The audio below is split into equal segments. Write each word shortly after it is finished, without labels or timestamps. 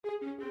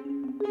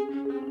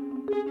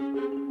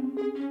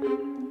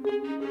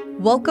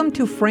Welcome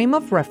to Frame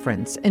of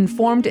Reference,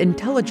 informed,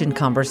 intelligent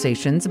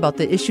conversations about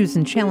the issues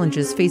and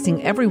challenges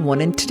facing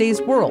everyone in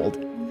today's world.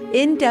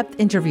 In-depth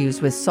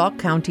interviews with Sauk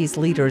County's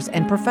leaders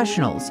and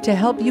professionals to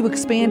help you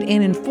expand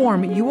and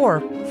inform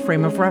your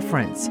frame of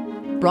reference.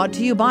 Brought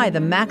to you by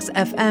the Max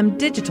FM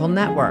Digital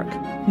Network.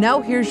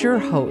 Now here's your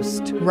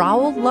host,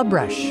 Raul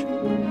Labreche.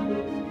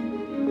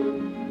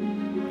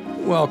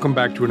 Welcome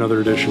back to another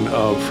edition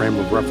of Frame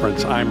of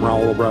Reference. I'm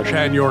Raul Labreche,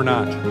 and you're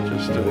not.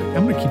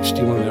 I'm going to keep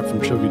stealing that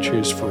from Chevy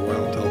Chase for a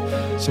while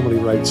until somebody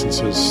writes and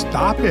says,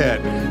 stop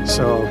it.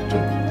 So,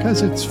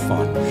 because it's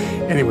fun.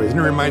 Anyways, and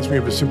it reminds me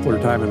of a simpler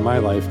time in my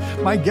life.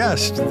 My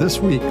guest this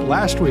week,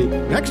 last week,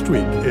 next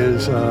week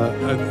is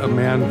a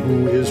man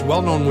who is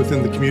well known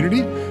within the community.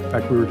 In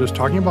fact, we were just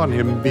talking about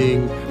him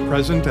being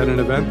present at an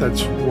event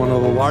that's one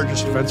of the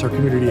largest events our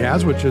community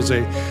has, which is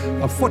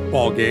a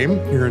football game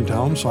here in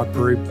town. Sauk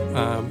Prairie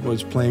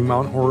was playing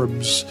Mount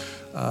Horeb's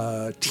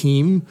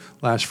team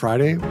last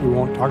Friday. We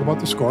won't talk about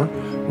the score.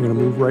 We're going to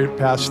move right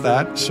past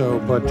that.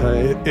 But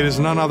it is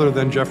none other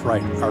than Jeff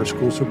Wright, our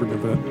school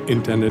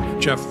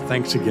superintendent. Jeff,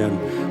 thanks again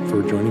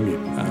for joining me.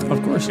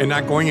 Of course. And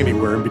not going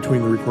anywhere in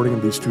between the recording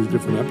of these two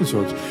different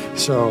episodes.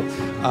 So,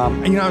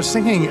 I was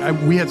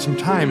thinking we had some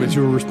time as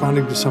you were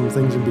responding to some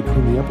things in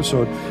between the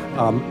episode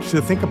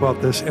to think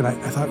about this. And I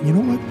thought, you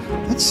know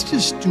what? Let's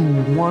just do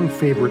one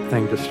favorite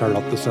thing to start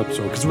out this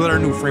episode. Because with our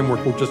new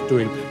framework, we're just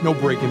doing no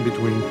break in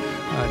between,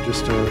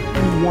 just a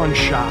one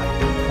shot,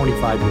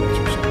 25 minutes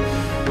or so.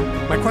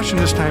 My question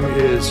this time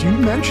is, you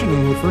mentioned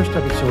in the first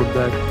episode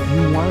that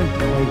you wanted to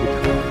play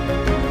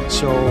guitar.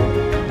 So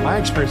my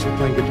experience with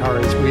playing guitar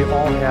is we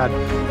all had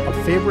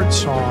a favorite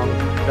song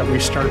that we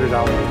started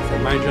out with.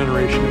 In my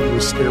generation, it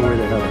was Stairway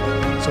to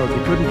Heaven. So if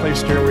you couldn't play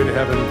Stairway to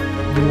Heaven,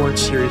 you weren't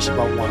serious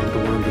about wanting to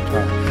learn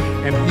guitar.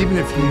 And even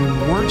if you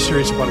weren't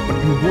serious about it,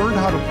 but you learned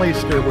how to play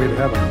Stairway to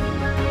Heaven,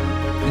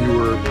 you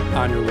were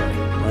on your way,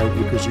 right?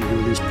 Because you could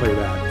at least play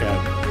that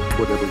at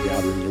whatever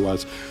gathering there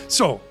was.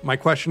 So my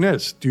question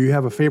is, do you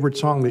have a favorite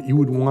song that you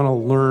would want to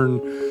learn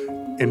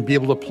and be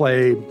able to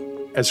play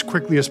as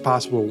quickly as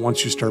possible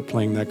once you start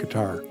playing that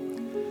guitar?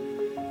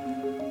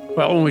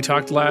 Well, when we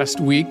talked last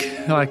week,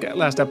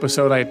 last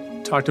episode, I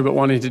talked about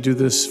wanting to do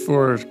this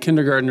for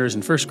kindergartners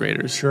and first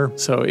graders. Sure.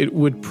 So it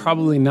would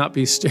probably not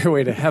be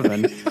Stairway to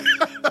Heaven.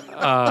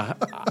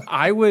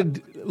 I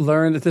would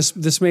learn that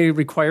this may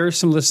require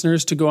some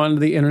listeners to go onto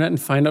the internet and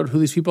find out who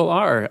these people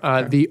are.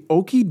 Okay. The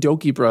Okie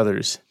Dokie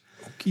Brothers.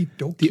 The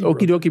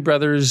Okie Dokie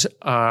Brothers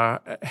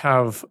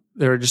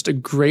they're just a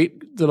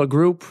great little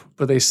group,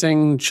 but they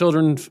sing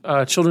children's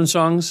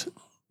songs,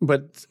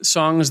 but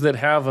songs that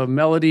have a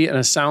melody and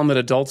a sound that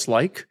adults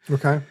like.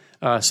 Okay.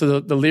 So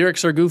the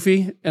lyrics are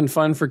goofy and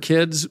fun for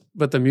kids,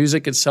 but the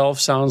music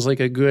itself sounds like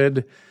a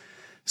good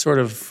sort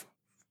of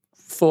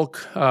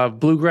folk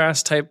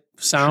bluegrass type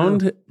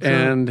sound. Sure.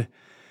 And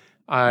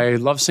I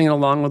love singing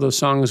along with those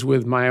songs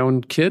with my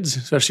own kids,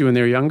 especially when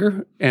they're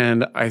younger.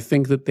 And I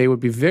think that they would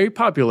be very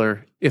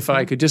popular if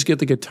I could just get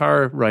the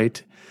guitar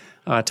right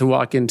to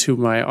walk into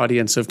my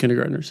audience of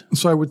kindergartners.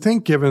 So I would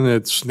think, given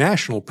its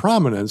national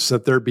prominence,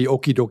 that there'd be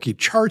Okie Dokie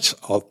charts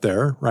out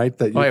there, right?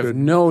 That I have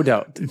no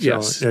doubt.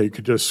 Yes. Yeah, you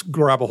could just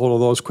grab a hold of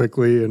those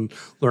quickly and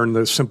learn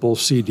the simple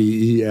C,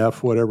 D, E,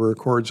 F, whatever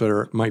chords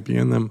that might be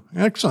in them.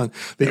 Excellent.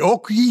 The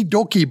Okie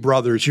Dokie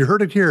Brothers. You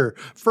heard it here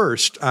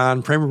first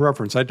on Frame of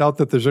Reference. I doubt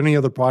that there's any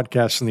other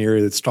podcast in the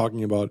area that's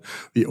talking about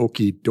the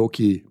Okie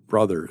Dokie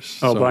Brothers.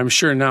 Oh, so, but I'm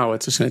sure now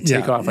it's just going to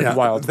take off like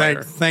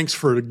wildfire. Thanks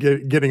for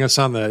getting us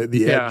on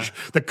the edge,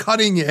 the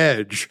cutting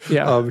edge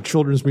of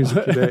children's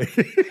music today.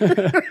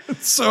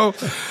 So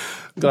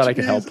glad I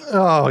could help.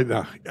 Oh,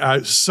 no.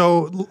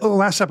 So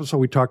last episode,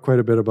 we talked quite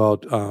a bit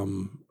about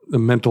the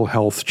mental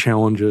health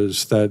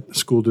challenges that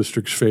school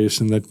districts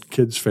face and that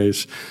kids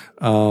face.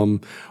 I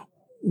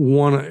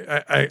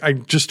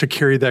just to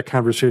carry that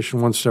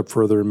conversation one step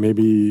further,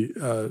 maybe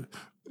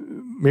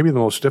the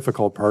most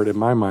difficult part in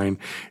my mind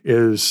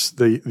is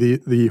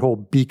the whole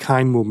Be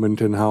Kind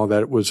movement and how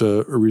that was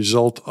a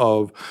result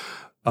of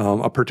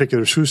a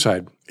particular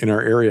suicide in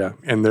our area.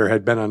 And there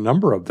had been a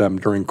number of them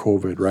during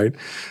COVID, right?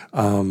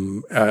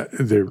 I'm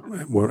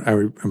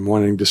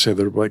wanting to say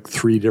there were like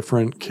 3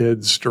 different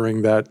kids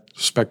during that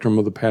spectrum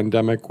of the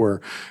pandemic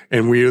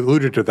and we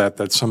alluded to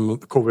that some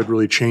COVID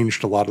really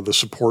changed a lot of the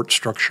support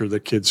structure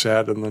that kids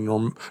had and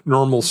the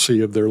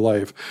normalcy of their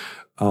life.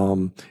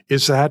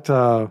 Is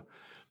that,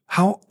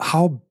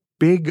 how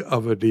big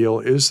of a deal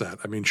is that?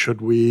 I mean,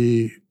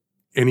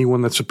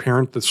 anyone that's a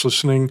parent that's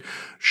listening,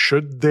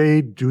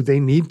 do they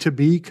need to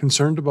be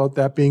concerned about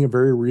that being a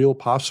very real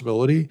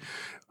possibility?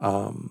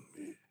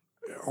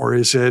 Or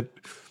is it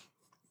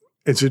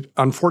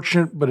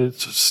unfortunate, but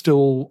it's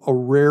still a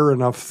rare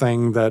enough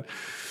thing that,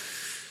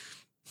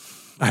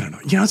 I don't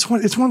know. It's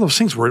one of those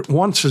things where it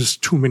once is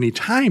too many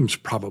times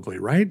probably,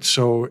 right?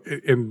 So,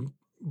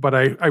 but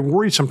I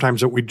worry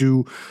sometimes that we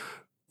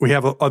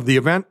have the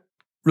event,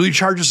 really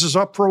charges us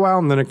up for a while,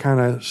 and then it kind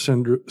of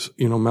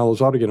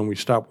mellows out again, and we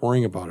stop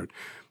worrying about it.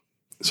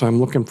 So I'm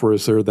looking for,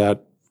 is there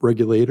that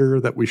regulator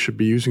that we should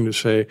be using to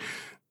say,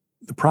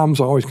 the problem's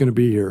always going to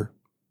be here.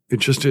 It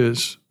just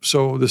is.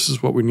 So this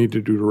is what we need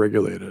to do to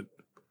regulate it.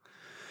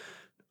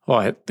 Well,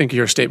 I think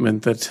your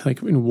statement that like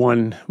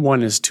one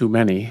is too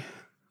many,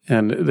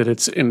 and that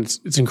it's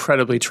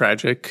incredibly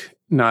tragic,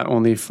 not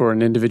only for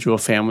an individual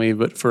family,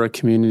 but for a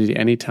community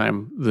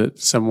anytime that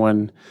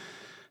someone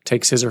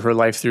takes his or her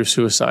life through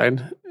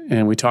suicide.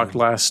 And we talked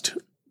last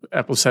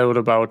episode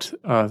about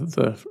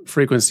the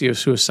frequency of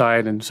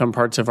suicide in some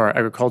parts of our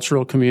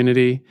agricultural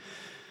community.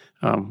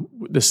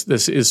 This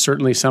is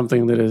certainly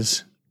something that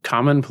is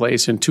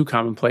commonplace and too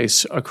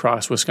commonplace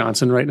across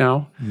Wisconsin right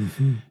now.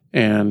 Mm-hmm.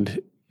 And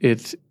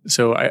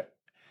I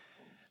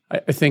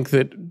think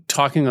that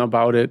talking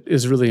about it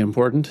is really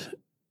important,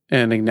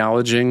 and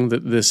acknowledging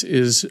that this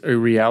is a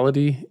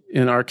reality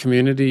in our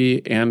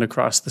community and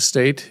across the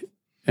state,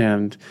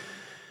 and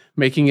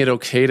making it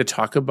okay to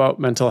talk about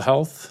mental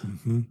health,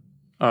 mm-hmm.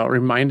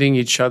 Reminding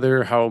each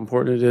other how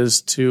important it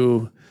is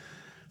to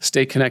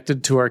stay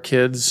connected to our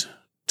kids,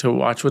 to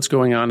watch what's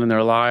going on in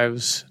their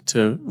lives,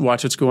 to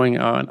watch what's going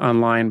on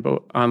online,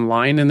 both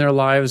online in their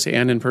lives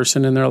and in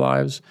person in their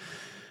lives.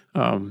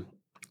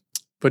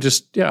 But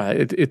just,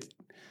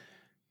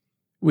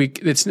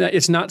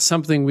 it's not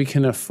something we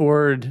can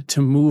afford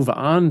to move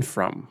on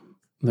from.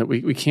 That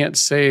we can't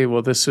say,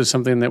 well, this is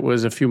something that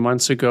was a few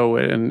months ago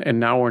and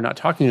now we're not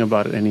talking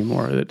about it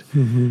anymore. That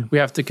mm-hmm. we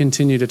have to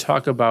continue to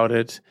talk about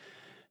it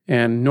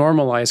and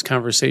normalize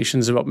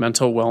conversations about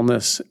mental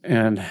wellness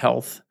and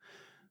health,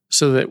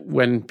 so that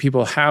when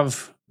people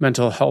have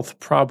mental health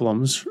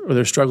problems or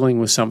they're struggling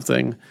with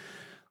something,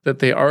 that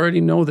they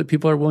already know that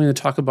people are willing to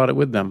talk about it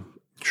with them.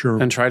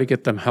 Sure. And try to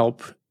get them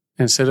help,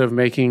 instead of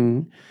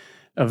making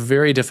a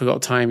very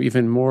difficult time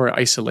even more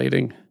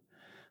isolating.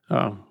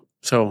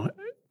 So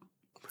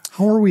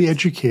how are we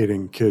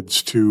educating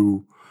kids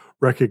to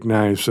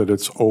recognize that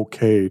it's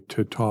okay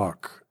to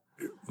talk?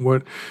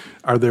 What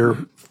are there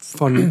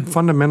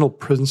fundamental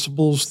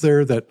principles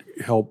there that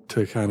help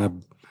to kind of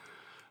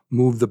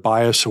move the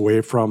bias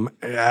away from,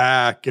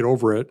 get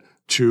over it,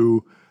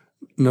 to,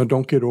 no,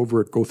 don't get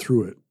over it, go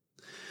through it?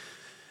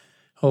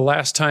 Well,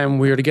 last time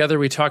we were together,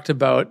 we talked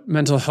about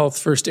mental health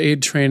first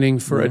aid training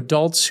for mm-hmm.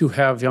 adults who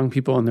have young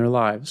people in their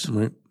lives.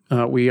 Right.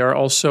 We are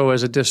also,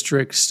 as a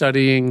district,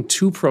 studying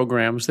 2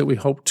 programs that we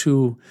hope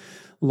to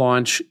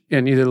launch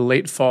in either the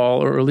late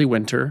fall or early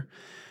winter.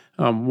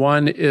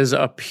 One is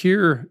a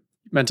peer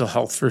mental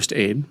health first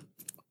aid.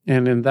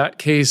 And in that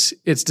case,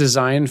 it's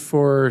designed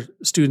for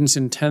students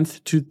in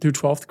 10th through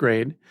 12th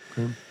grade.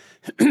 Okay.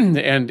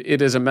 And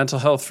it is a mental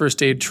health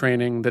first aid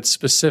training that's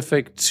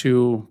specific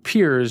to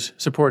peers,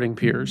 supporting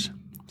peers.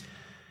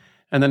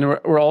 And then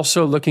we're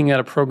also looking at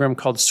a program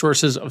called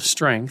Sources of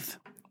Strength.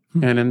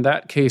 And in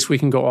that case, we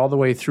can go all the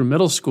way through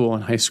middle school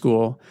and high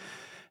school,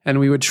 and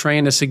we would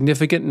train a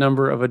significant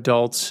number of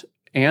adults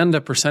and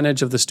a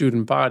percentage of the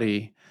student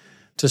body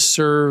to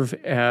serve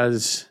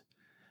as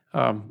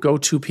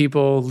go-to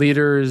people,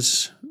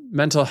 leaders,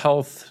 mental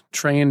health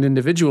trained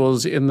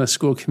individuals in the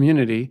school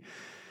community,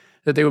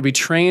 that they would be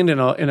trained in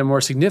a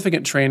more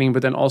significant training,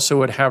 but then also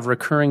would have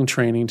recurring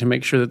training to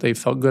make sure that they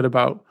felt good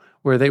about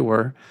where they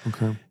were.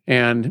 Okay.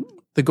 And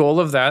the goal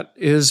of that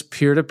is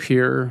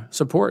peer-to-peer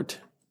support.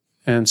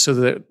 And so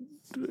that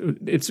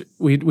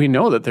we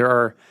know that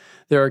there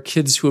are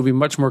kids who will be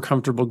much more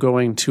comfortable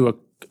going to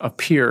a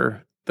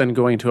peer than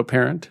going to a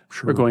parent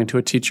or going to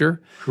a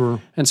teacher.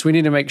 Sure. And so we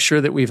need to make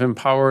sure that we've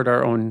empowered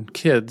our own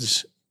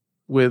kids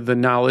with the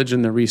knowledge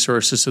and the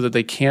resources so that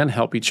they can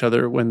help each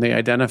other when they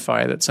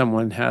identify that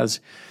someone has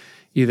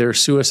either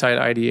suicide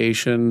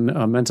ideation,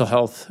 mental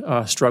health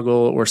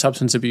struggle, or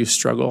substance abuse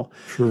struggle.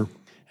 Sure.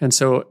 And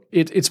so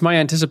it's my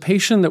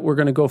anticipation that we're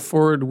going to go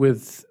forward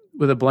with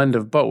a blend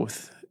of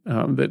both.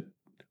 That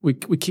we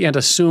can't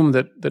assume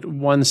that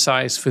one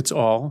size fits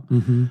all,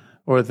 mm-hmm.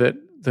 or that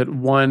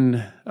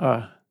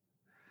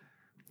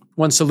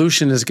one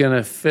solution is going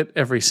to fit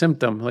every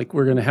symptom. Like,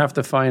 we're going to have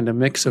to find a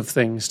mix of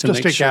things to just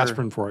make sure. Just take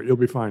aspirin for it; you'll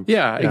be fine.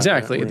 Yeah,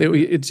 exactly.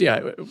 Yeah,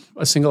 right.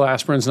 A single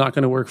aspirin is not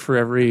going to work for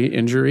every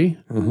injury,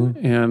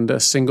 mm-hmm. and a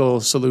single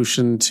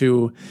solution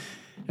to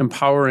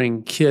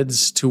empowering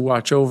kids to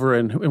watch over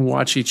and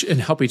watch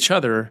and help each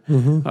other.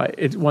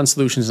 Mm-hmm. One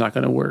solution is not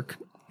going to work,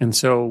 and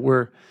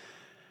so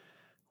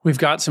We've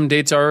got some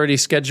dates already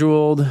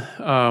scheduled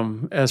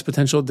as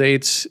potential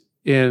dates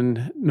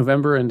in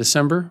November and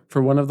December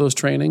for one of those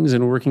trainings,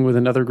 and working with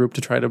another group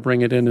to try to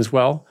bring it in as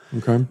well.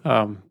 Okay.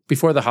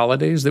 Before the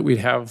holidays, that we'd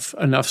have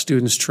enough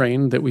students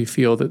trained that we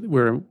feel that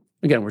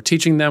we're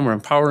teaching them, we're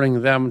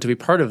empowering them to be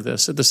part of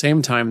this at the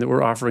same time that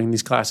we're offering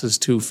these classes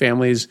to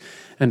families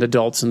and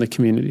adults in the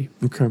community.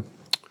 Okay.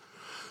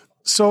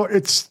 So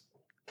it's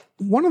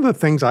one of the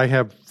things I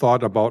have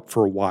thought about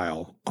for a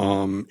while,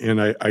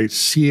 and I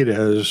see it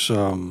as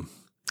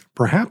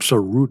perhaps a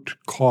root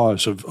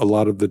cause of a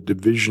lot of the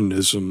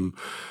divisionism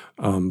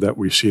that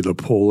we see, the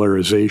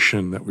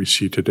polarization that we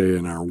see today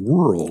in our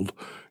world,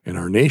 in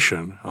our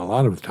nation, a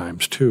lot of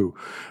times too,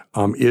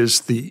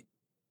 is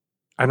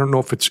I don't know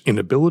if it's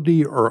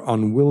inability or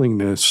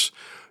unwillingness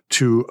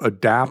to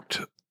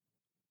adapt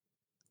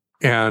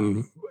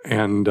and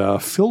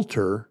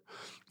filter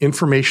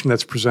information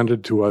that's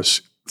presented to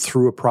us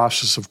through a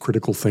process of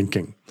critical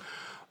thinking,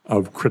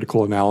 of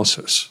critical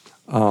analysis,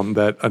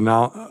 that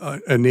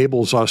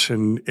enables us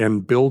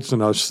and builds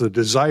in us the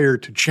desire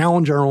to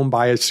challenge our own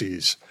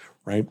biases,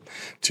 right?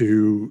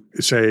 To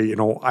say,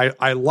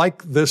 I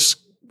like this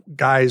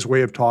guy's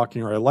way of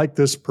talking, or I like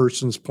this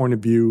person's point of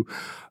view.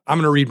 I'm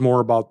going to read more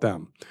about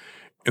them.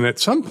 And at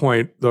some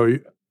point, though,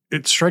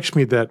 it strikes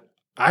me that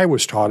I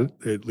was taught,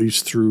 at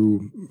least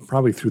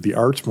probably through the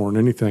arts more than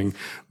anything,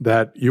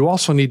 that you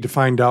also need to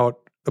find out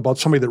about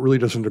somebody that really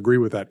doesn't agree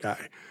with that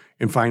guy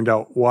and find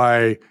out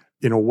why,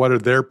 what are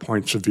their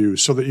points of view,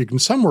 so that you can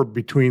somewhere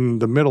between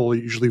the middle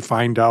usually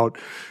find out,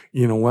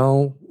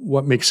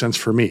 what makes sense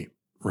for me,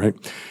 right?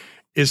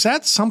 Is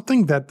that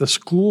something that the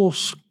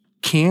schools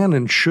can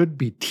and should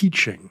be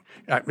teaching?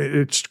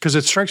 It's because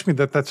it strikes me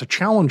that that's a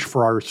challenge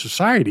for our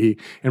society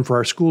and for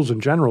our schools in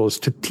general, is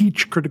to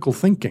teach critical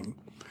thinking.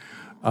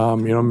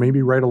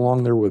 Maybe right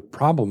along there with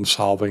problem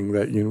solving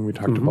that, we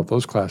talked about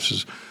those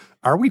classes.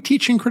 Are we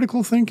teaching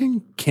critical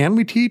thinking? Can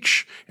we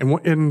teach? And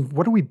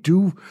what do we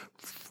do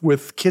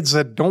with kids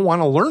that don't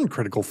want to learn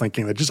critical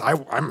thinking? That just,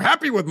 I'm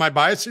happy with my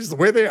biases the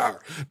way they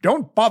are.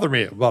 Don't bother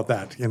me about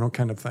that,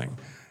 kind of thing.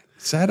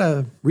 Is that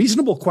a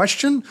reasonable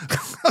question?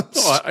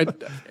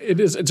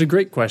 It is. It's a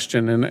great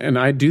question. And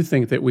I do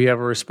think that we have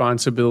a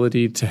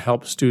responsibility to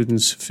help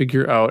students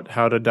figure out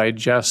how to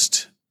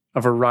digest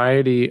a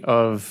variety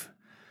of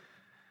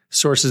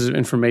sources of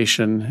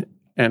information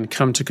and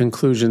come to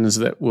conclusions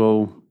that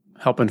will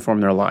help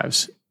inform their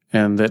lives.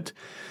 And that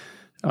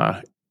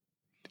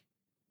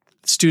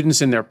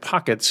students in their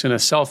pockets in a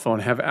cell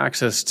phone have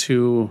access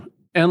to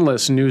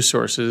endless news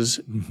sources,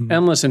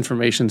 endless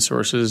information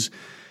sources,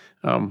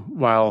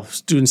 while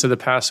students of the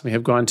past may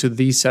have gone to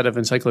the set of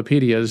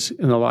encyclopedias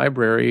in the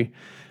library.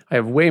 I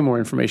have way more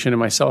information in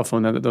my cell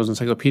phone than those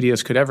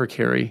encyclopedias could ever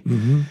carry.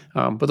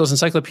 But those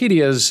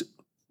encyclopedias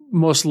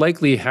most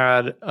likely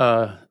had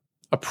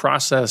a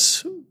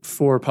process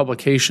for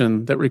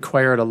publication that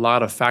required a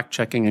lot of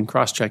fact-checking and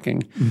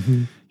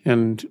cross-checking.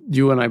 And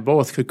you and I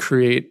both could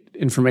create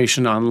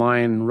information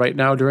online right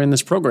now during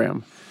this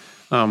program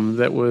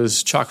that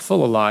was chock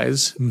full of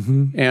lies,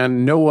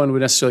 and no one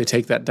would necessarily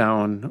take that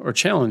down or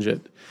challenge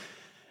it.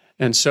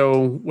 And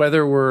so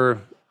whether we're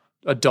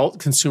adult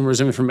consumers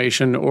of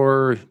information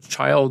or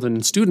child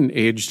and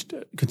student-aged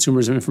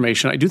consumers of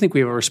information, I do think we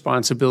have a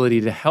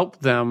responsibility to help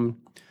them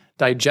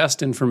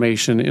digest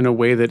information in a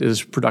way that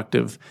is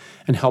productive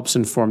and helps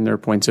inform their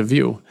points of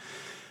view.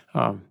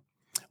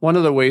 One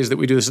of the ways that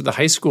we do this at the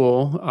high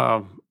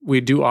school, we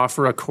do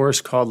offer a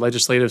course called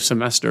Legislative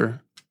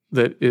Semester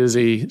that is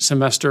a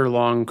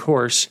semester-long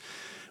course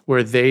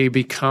where they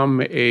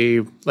become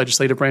a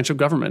legislative branch of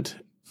government.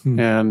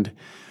 And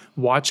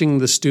watching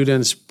the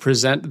students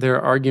present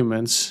their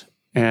arguments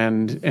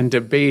and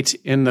debate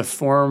in the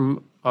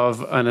form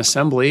of an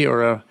assembly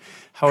or a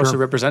House of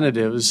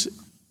Representatives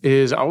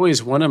is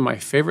always one of my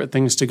favorite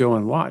things to go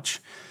and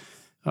watch.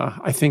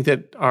 I think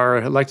that our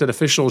elected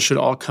officials should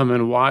all come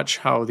and watch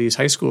how these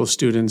high school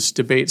students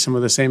debate some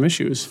of the same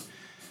issues,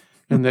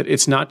 and that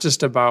it's not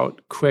just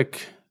about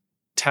quick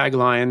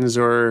taglines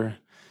or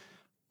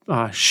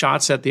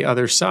shots at the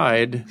other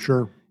side.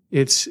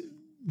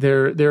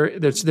 They're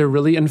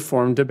really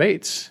informed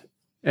debates,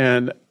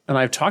 and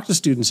I've talked to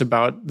students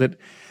about that.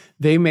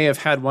 They may have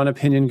had one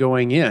opinion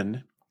going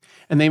in,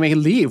 and they may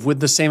leave with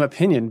the same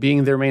opinion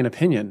being their main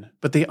opinion,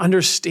 but they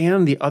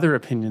understand the other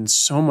opinions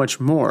so much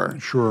more.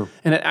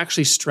 And it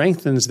actually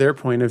strengthens their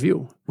point of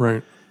view.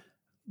 Right.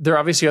 There are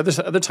obviously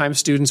other times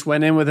students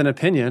went in with an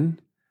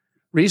opinion,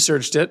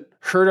 researched it,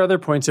 heard other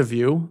points of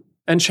view,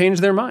 and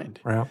changed their mind.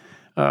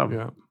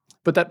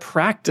 But that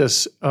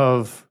practice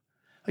of,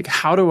 like,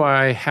 how do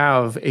I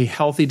have a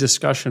healthy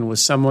discussion with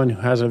someone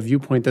who has a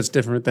viewpoint that's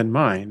different than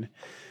mine?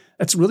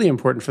 That's really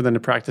important for them to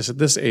practice at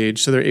this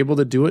age, so they're able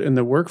to do it in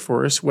the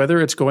workforce,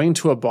 whether it's going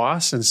to a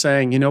boss and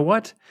saying, you know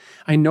what,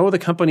 I know the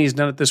company's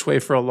done it this way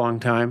for a long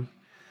time,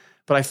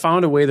 but I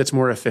found a way that's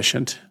more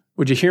efficient.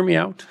 Would you hear me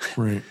out?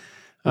 Right.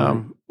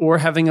 Or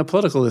having a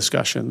political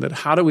discussion, that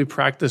how do we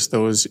practice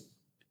those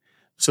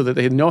so that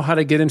they know how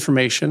to get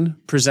information,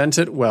 present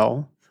it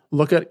well,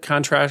 look at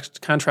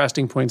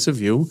contrasting points of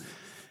view,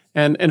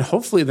 and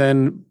hopefully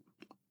then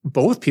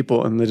both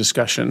people in the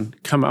discussion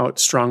come out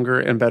stronger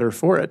and better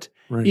for it.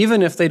 Right.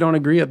 Even if they don't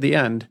agree at the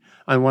end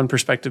on one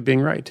perspective being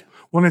right.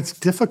 Well, it's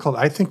difficult.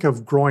 I think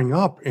of growing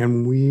up,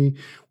 and we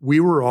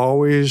were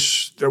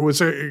always, there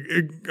was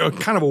a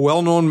kind of a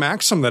well-known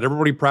maxim that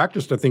everybody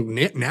practiced, I think,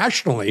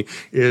 nationally,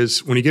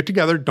 is when you get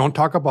together, don't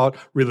talk about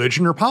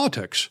religion or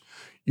politics.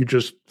 You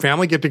just,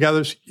 family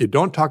get-togethers, you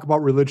don't talk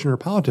about religion or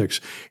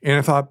politics. And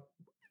I thought,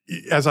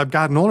 as I've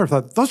gotten older, I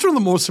thought, those are the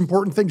most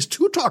important things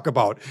to talk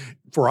about.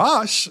 for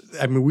us,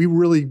 I mean,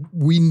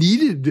 we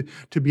needed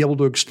to be able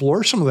to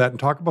explore some of that and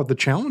talk about the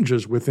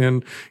challenges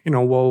within,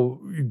 well,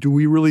 do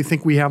we really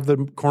think we have the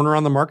corner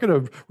on the market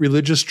of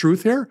religious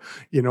truth here?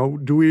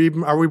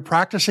 Are we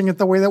practicing it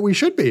the way that we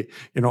should be?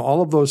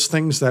 All of those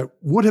things that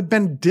would have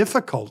been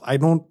difficult. I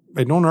don't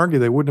argue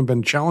they wouldn't have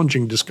been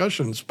challenging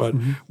discussions, but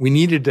we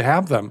needed to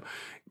have them.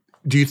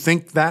 Do you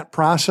think that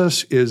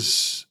process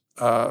is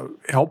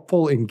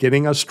helpful in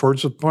getting us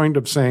towards the point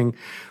of saying,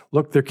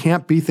 look, there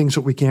can't be things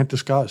that we can't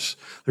discuss.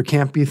 There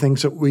can't be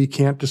things that we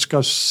can't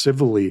discuss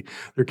civilly.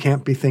 There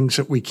can't be things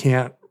that we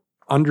can't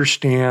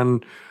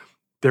understand.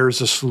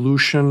 There's a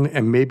solution,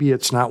 and maybe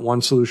it's not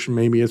one solution.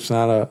 Maybe it's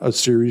not a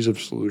series of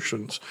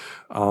solutions.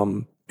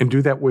 And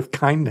do that with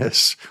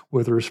kindness,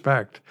 with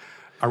respect.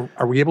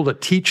 Are we able to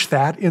teach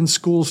that in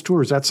schools too,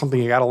 or is that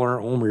something you got to learn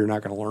at home or you're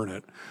not going to learn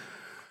it?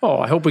 Oh,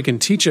 I hope we can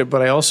teach it,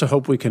 but I also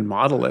hope we can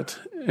model it.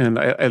 And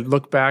I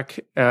look back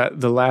at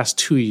the last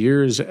 2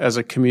 years as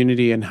a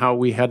community and how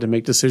we had to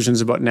make decisions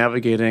about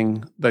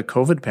navigating the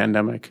COVID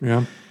pandemic.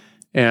 Yeah.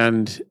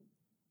 And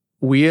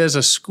we as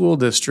a school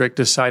district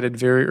decided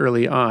very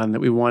early on that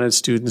we wanted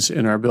students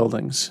in our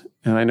buildings.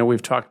 And I know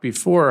we've talked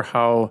before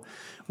how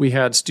we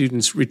had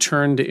students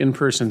return to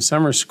in-person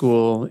summer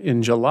school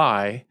in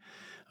July,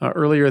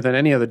 earlier than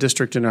any other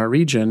district in our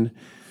region,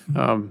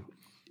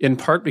 in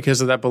part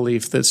because of that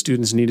belief that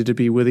students needed to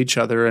be with each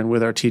other and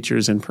with our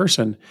teachers in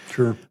person.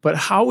 Sure. But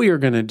how we are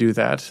going to do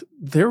that,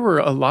 there were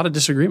a lot of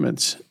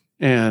disagreements.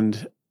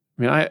 And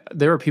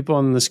there are people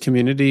in this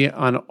community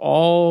on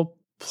all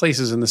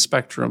places in the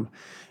spectrum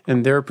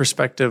and their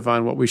perspective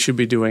on what we should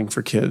be doing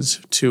for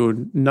kids,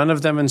 to none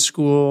of them in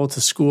school,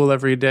 to school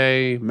every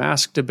day,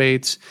 mask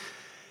debates.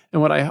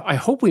 And what I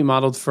hope we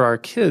modeled for our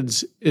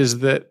kids is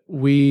that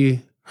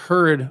we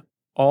heard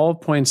all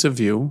points of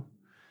view,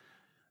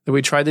 that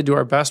we tried to do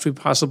our best we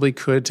possibly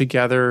could to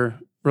gather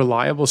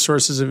reliable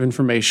sources of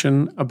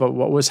information about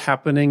what was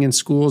happening in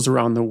schools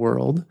around the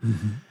world,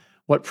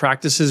 what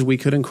practices we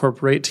could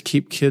incorporate to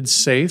keep kids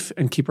safe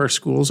and keep our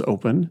schools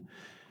open,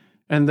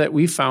 and that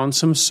we found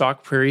some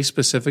Sauk Prairie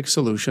specific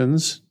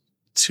solutions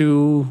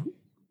to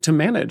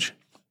manage.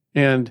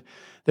 And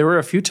there were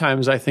a few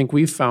times I think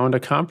we found a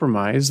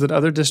compromise that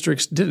other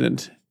districts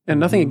didn't, and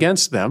nothing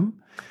against them.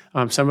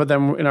 Some of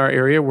them in our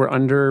area were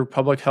under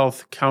public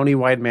health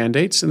county-wide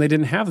mandates, and they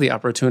didn't have the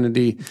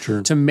opportunity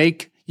to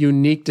make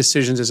unique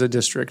decisions as a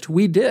district.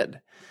 We did.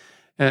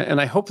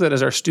 And I hope that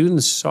as our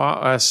students saw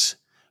us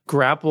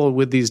grapple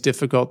with these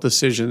difficult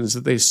decisions,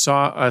 that they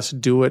saw us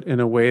do it in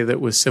a way that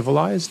was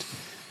civilized,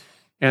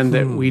 and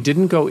that we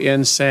didn't go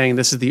in saying,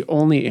 this is the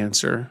only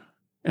answer,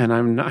 and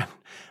I'm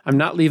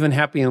not leaving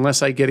happy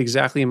unless I get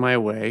exactly my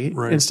way.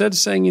 Right. Instead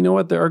saying, you know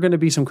what, there are going to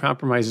be some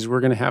compromises we're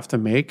going to have to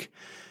make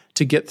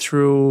to get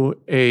through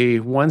a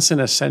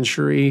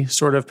once-in-a-century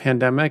sort of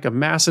pandemic, a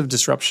massive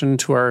disruption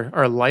to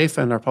our life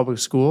and our public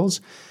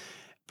schools,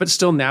 but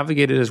still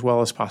navigate it as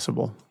well as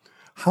possible.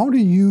 How do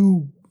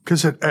you,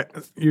 because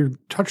you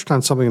touched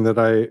on something that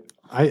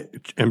I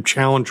am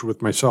challenged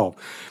with myself.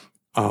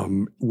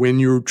 When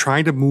you're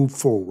trying to move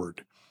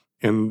forward,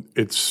 and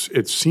it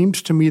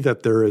seems to me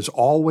that there is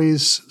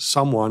always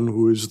someone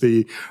who is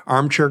the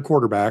armchair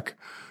quarterback,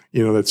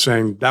 that's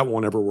saying that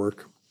won't ever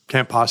work.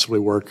 Can't possibly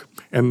work.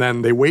 And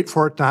then they wait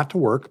for it not to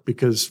work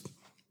because,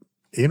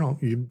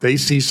 they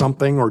see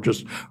something or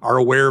just are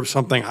aware of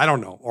something. I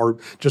don't know. Or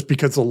just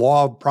because the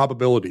law of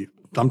probability,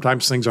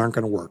 sometimes things aren't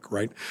going to work,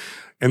 right?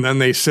 And then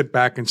they sit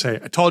back and say,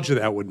 I told you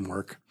that wouldn't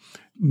work.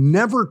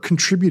 Never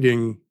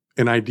contributing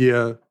an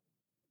idea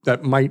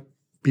that might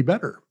be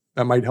better,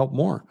 that might help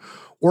more.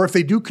 Or if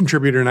they do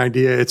contribute an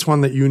idea, it's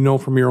one that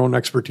from your own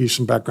expertise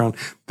and background,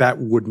 that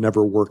would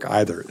never work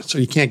either. So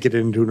you can't get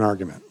into an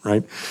argument,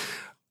 right?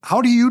 How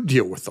do you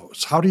deal with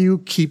those? How do you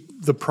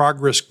keep the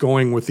progress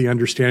going with the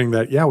understanding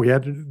that,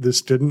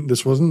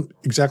 this wasn't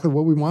exactly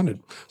what we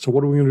wanted. So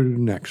what are we going to do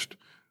next?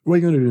 What are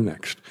you going to do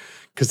next?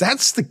 Because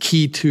that's the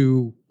key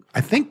to,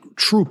 I think,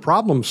 true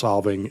problem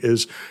solving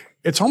is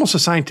it's almost a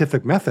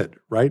scientific method,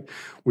 right?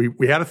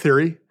 We had a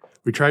theory.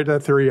 We tried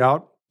that theory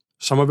out.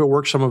 Some of it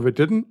worked, some of it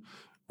didn't.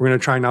 We're going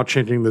to try now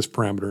changing this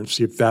parameter and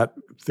see if that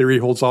theory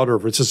holds out or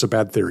if it's just a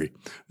bad theory.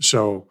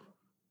 So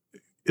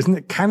isn't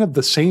it kind of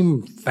the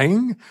same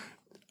thing?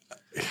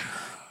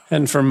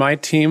 And for my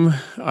team,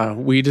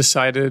 we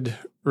decided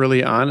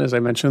early on, as I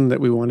mentioned, that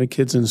we wanted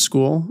kids in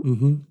school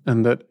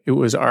and that it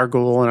was our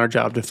goal and our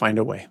job to find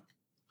a way.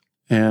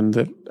 And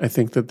that I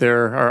think that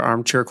there are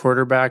armchair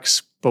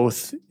quarterbacks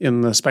both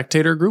in the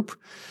spectator group,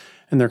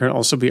 and there can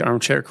also be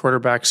armchair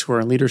quarterbacks who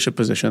are in leadership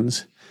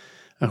positions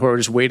who are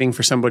just waiting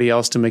for somebody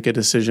else to make a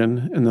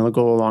decision, and they'll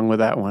go along with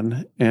that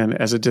one. And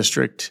as a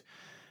district,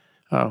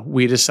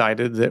 we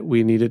decided that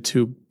we needed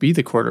to be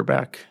the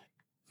quarterback.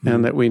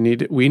 And that we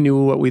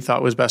knew what we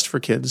thought was best for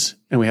kids,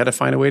 and we had to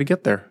find a way to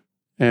get there.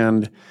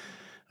 And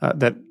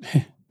that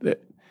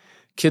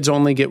kids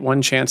only get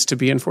one chance to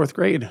be in fourth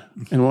grade,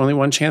 and only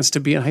one chance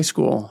to be in high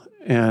school.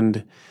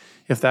 And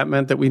if that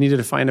meant that we needed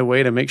to find a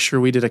way to make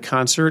sure we did a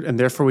concert, and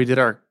therefore we did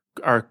our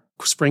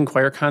spring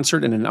choir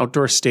concert in an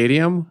outdoor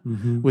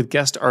stadium with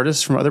guest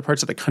artists from other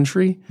parts of the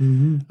country.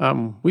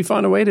 We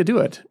found a way to do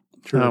it.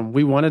 Sure.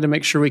 We wanted to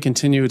make sure we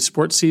continued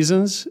sports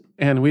seasons,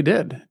 and we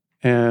did.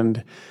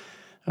 And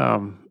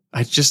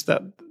I just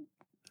thought,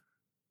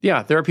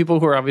 there are people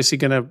who are obviously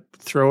going to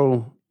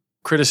throw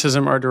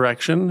criticism our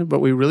direction, but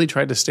we really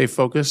tried to stay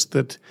focused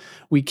that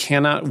we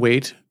cannot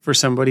wait for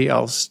somebody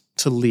else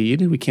to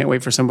lead. We can't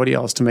wait for somebody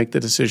else to make the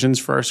decisions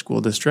for our school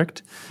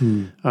district.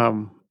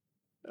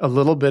 A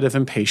little bit of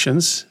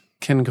impatience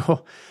can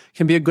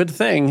be a good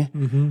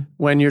thing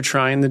when you're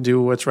trying to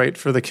do what's right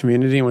for the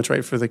community and what's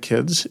right for the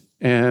kids.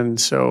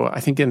 And so I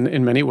think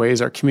in many ways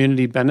our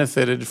community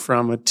benefited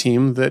from a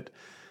team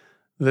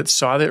that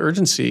saw the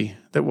urgency,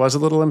 that was a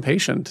little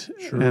impatient,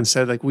 and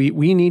said, like,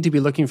 we need to be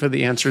looking for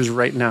the answers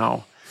right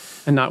now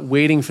and not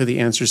waiting for the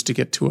answers to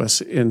get to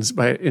us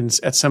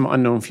at some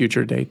unknown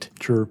future date.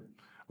 Sure.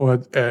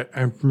 Well,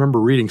 I remember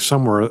reading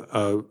somewhere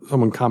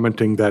someone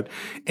commenting that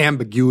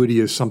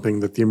ambiguity is something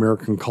that the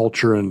American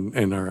culture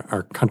and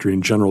our country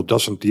in general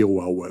doesn't deal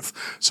well with.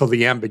 So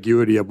the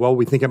ambiguity of, well,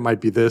 we think it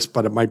might be this,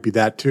 but it might be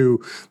that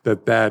too,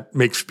 that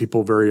makes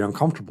people very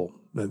uncomfortable,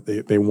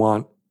 that they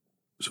want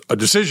a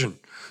decision.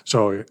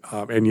 So,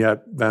 and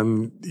yet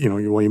then,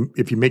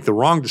 if you make the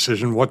wrong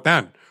decision, what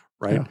then,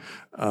 right?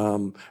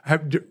 Yeah.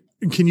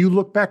 Can you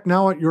look back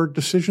now at your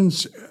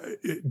decisions?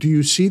 Do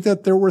you see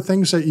that there were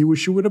things that you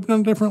wish you would have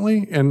done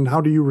differently? And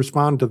how do you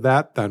respond to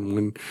that then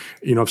when,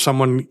 if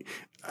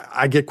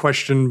I get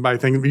questioned by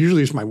things,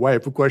 usually it's my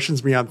wife who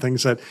questions me on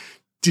things that,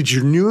 did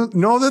you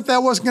know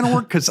that wasn't going to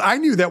work? Because I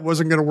knew that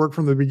wasn't going to work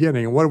from the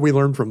beginning. And what did we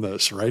learn from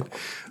this, right?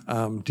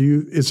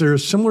 Is there a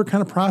similar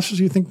kind of process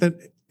you think that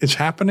it's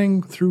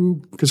happening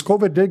through, because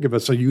COVID did give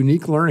us a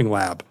unique learning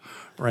lab,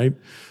 right?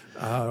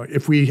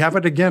 If we have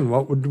it again,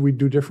 what would we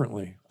do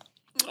differently?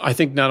 I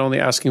think not only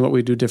asking what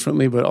we do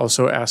differently, but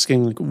also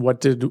asking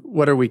what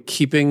are we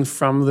keeping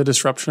from the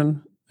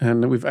disruption?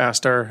 And we've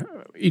asked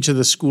each of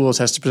the schools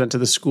has to present to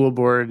the school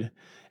board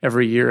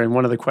every year. And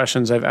one of the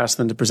questions I've asked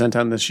them to present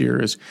on this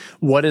year is,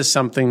 what is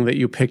something that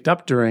you picked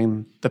up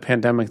during the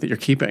pandemic that you're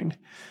keeping?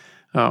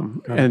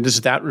 And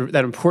just that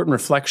important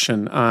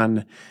reflection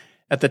on,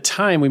 at the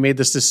time we made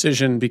this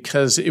decision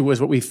because it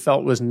was what we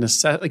felt was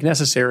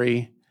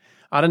necessary,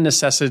 out of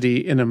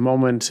necessity in a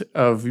moment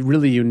of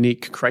really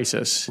unique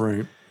crisis.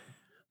 Right.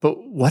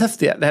 But what if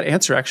that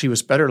answer actually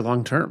was better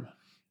long term?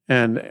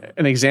 And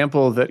an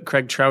example that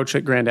Craig Trouch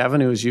at Grand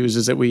Avenue has used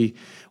is that we've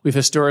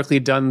historically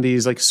done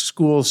these like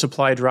school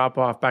supply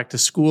drop-off, back to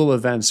school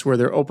events where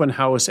they're open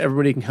house,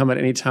 everybody can come at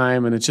any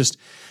time, and it's just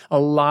a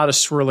lot of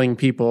swirling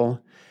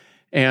people.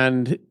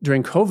 And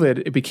during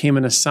COVID, it became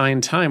an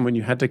assigned time when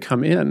you had to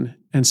come in.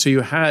 And so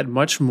you had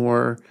much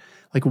more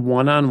like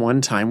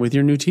one-on-one time with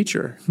your new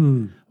teacher.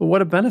 Well,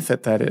 what a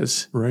benefit that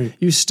is. Right.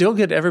 You still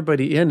get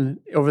everybody in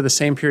over the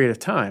same period of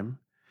time.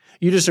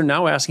 You just are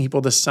now asking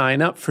people to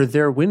sign up for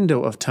their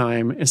window of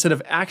time instead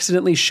of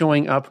accidentally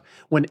showing up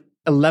when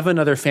 11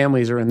 other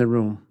families are in the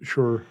room.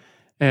 Sure.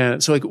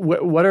 And so like,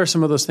 what are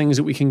some of those things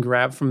that we can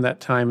grab from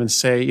that time and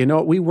say,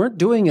 we weren't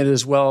doing it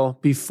as well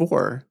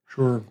before.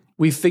 Sure.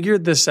 We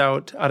figured this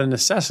out of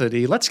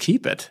necessity. Let's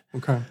keep it.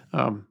 Okay.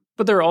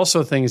 But there are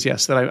also things,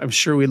 yes, that I'm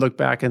sure we look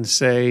back and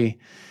say,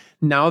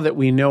 now that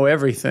we know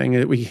everything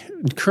that we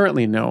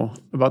currently know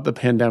about the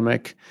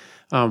pandemic,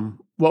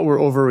 what were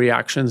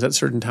overreactions at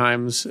certain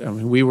times? I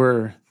mean, we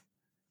were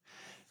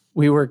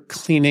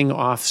cleaning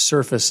off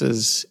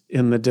surfaces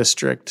in the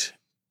district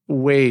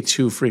way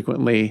too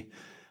frequently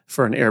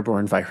for an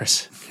airborne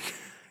virus.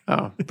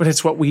 But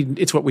it's what we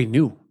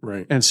knew.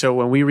 Right. And so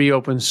when we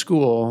reopened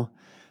school,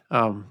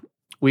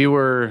 we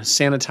were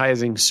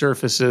sanitizing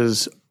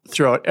surfaces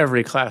throughout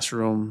every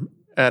classroom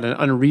at an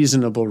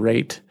unreasonable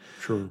rate.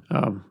 Sure.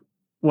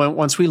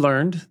 Once we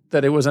learned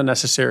that it was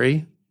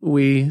unnecessary,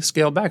 we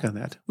scaled back on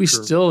that. We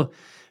still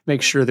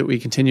make sure that we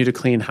continue to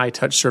clean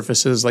high-touch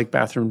surfaces like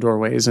bathroom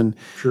doorways and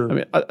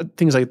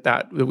things like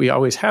that we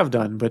always have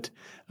done. But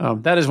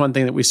that is one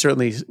thing that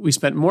we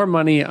spent more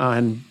money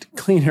on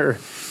cleaner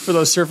for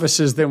those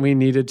surfaces than we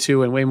needed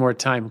to, and way more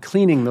time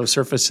cleaning those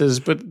surfaces.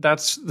 But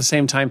that's the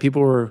same time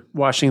people were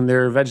washing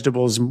their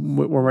vegetables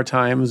more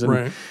times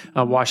and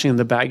washing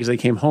the bags they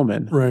came home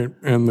in. Right.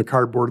 And the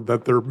cardboard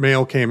that their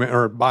mail came in,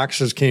 or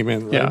boxes came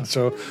in. Right? Yeah.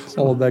 So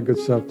all of that good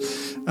stuff.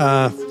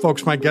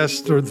 Folks, my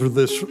guest through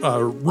this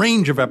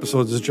range of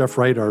episodes is Jeff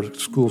Wright, our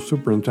school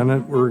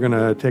superintendent. We're going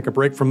to take a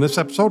break from this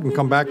episode and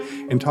come back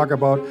and talk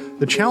about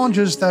the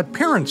challenges that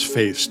parents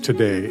face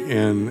today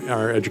in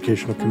our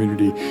educational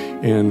community.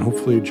 And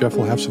hopefully Jeff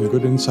will have some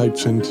good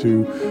insights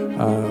into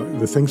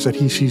the things that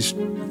he sees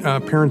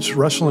parents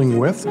wrestling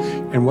with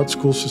and what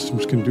school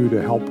systems can do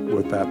to help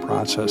with that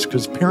process.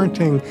 Because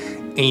parenting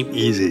ain't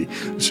easy.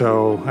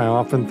 So I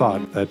often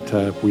thought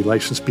that we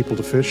license people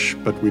to fish,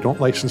 but we don't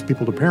license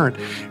people to parent.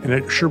 And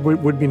it sure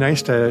would be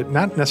nice to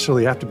not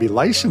necessarily have to be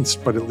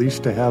licensed, but at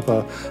least to have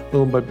a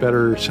little bit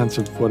better sense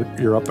of what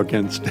you're up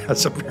against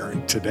as a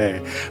parent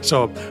today.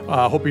 So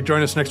I hope you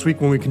join us next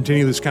week when we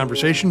continue this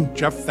conversation.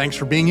 Jeff, thanks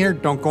for being here.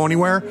 Don't go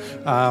anywhere.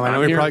 I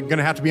know you're probably going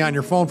to have to be on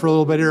your phone for a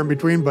little bit here in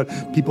between, but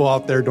people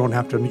out there don't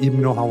have to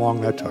even know how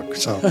long that took.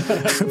 So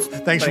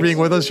thanks for being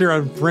with us here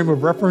on Frame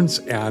of Reference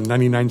and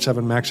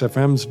 99.7 Max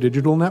FM's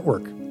Digital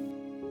Network.